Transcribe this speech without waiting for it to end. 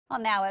Well,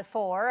 now at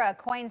 4,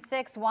 Coin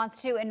 6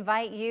 wants to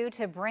invite you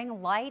to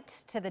bring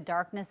light to the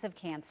darkness of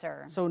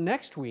cancer. So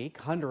next week,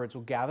 hundreds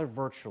will gather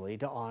virtually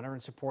to honor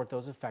and support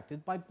those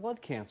affected by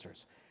blood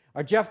cancers.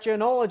 Our Jeff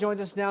Gianola joins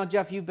us now.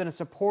 Jeff, you've been a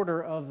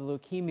supporter of the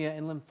Leukemia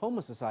and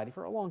Lymphoma Society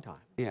for a long time.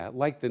 Yeah,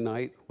 Light the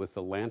Night with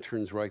the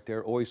lanterns right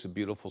there, always a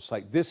beautiful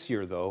sight. This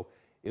year, though,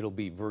 it'll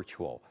be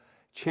virtual.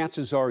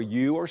 Chances are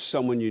you or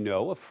someone you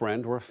know, a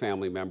friend or a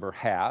family member,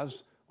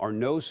 has or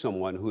knows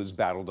someone who has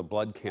battled a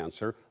blood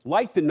cancer.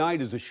 Light the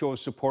Night is a show of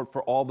support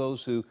for all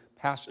those who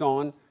passed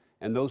on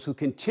and those who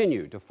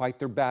continue to fight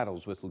their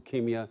battles with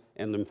leukemia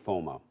and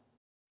lymphoma.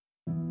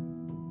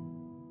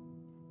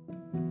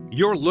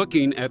 You're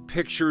looking at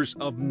pictures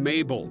of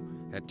Mabel.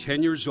 At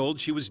 10 years old,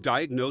 she was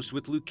diagnosed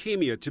with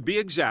leukemia. To be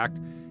exact,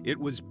 it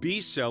was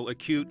B-cell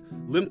acute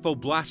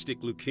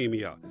lymphoblastic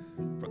leukemia.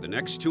 For the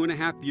next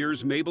 2.5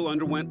 years, Mabel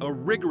underwent a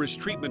rigorous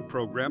treatment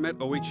program at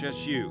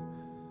OHSU.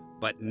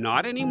 But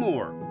not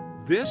anymore.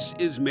 This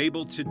is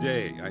Mabel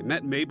today. I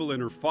met Mabel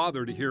and her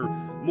father to hear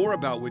more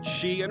about what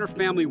she and her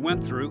family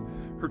went through.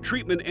 Her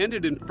treatment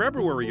ended in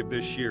February of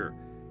this year.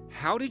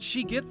 How did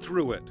she get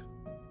through it?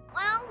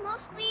 Well,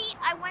 mostly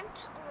I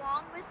went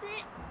along with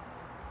it,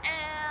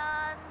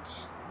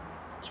 and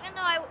even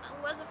though I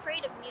was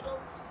afraid of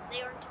needles,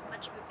 they weren't as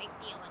much of a big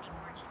deal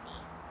anymore to me.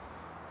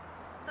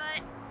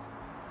 But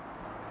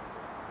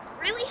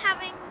really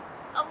having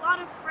a lot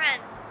of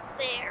friends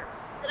there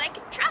that I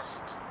could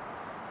trust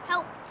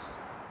helped.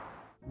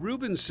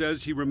 Ruben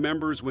says he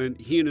remembers when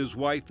he and his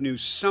wife knew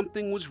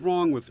something was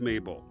wrong with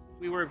Mabel.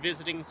 We were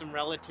visiting some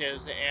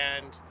relatives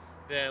and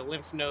the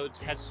lymph nodes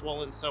had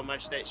swollen so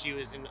much that she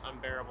was in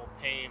unbearable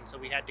pain, so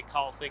we had to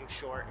call things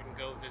short and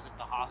go visit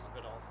the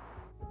hospital.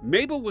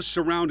 Mabel was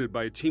surrounded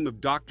by a team of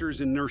doctors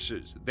and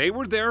nurses. They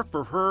were there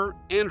for her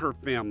and her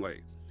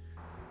family.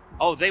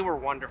 Oh, they were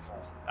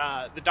wonderful.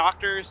 The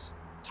doctors,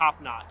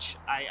 top-notch.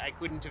 I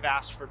couldn't have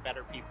asked for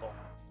better people.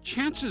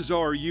 Chances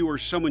are you or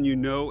someone you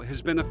know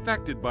has been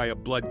affected by a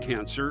blood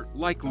cancer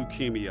like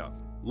leukemia.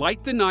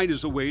 Light the Night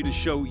is a way to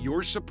show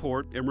your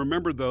support and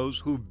remember those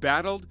who've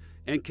battled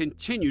and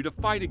continue to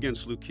fight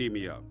against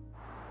leukemia.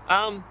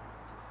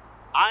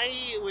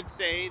 I would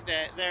say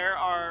that there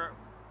are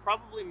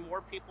probably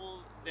more people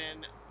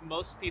than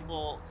most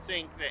people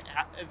think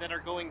that are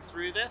going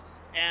through this,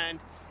 and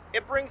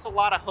it brings a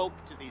lot of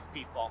hope to these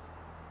people.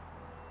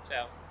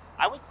 So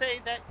I would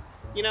say that,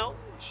 you know,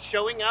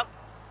 showing up,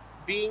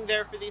 being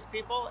there for these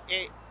people,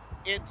 it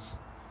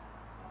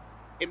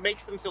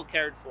makes them feel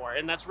cared for,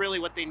 and that's really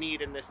what they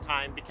need in this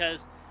time,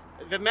 because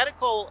the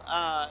medical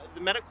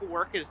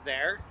work is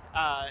there.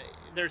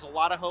 There's a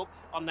lot of hope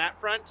on that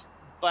front,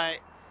 but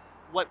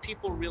what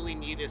people really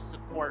need is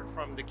support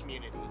from the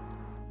community.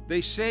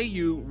 They say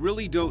you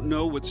really don't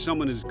know what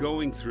someone is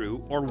going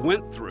through or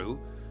went through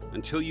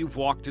until you've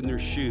walked in their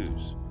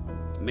shoes.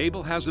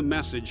 Mabel has a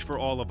message for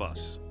all of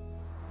us.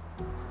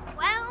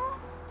 Well,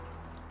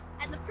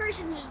 as a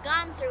person who's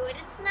gone through it,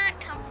 it's not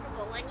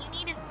comfortable, and you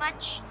need as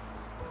much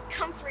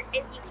comfort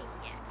as you can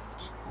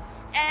get.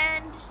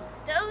 And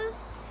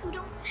those who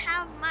don't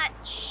have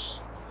much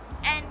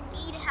and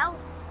need help,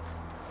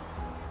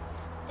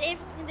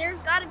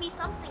 there's got to be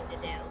something to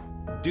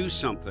do. Do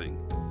something.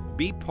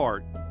 Be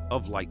part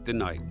of Light the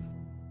Night.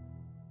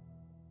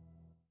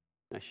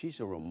 Now, she's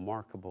a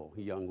remarkable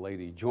young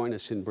lady. Join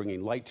us in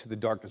bringing light to the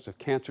darkness of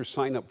cancer.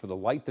 Sign up for the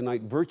Light the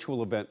Night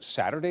virtual event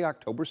Saturday,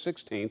 October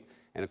 16th.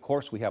 And of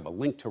course, we have a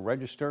link to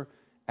register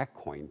at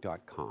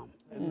coin.com.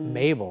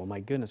 Mabel, my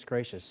goodness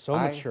gracious, so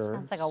mature.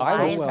 Sounds like a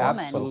I wise was woman.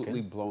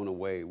 absolutely blown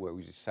away where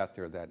we sat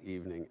there that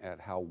evening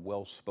at how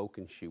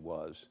well-spoken she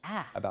was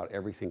about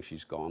everything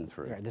she's gone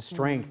through. Right, the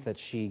strength that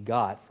she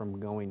got from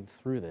going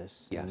through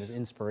this Yes. is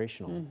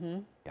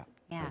inspirational. Yeah.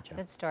 Yeah,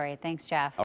 good story. Thanks, Jeff.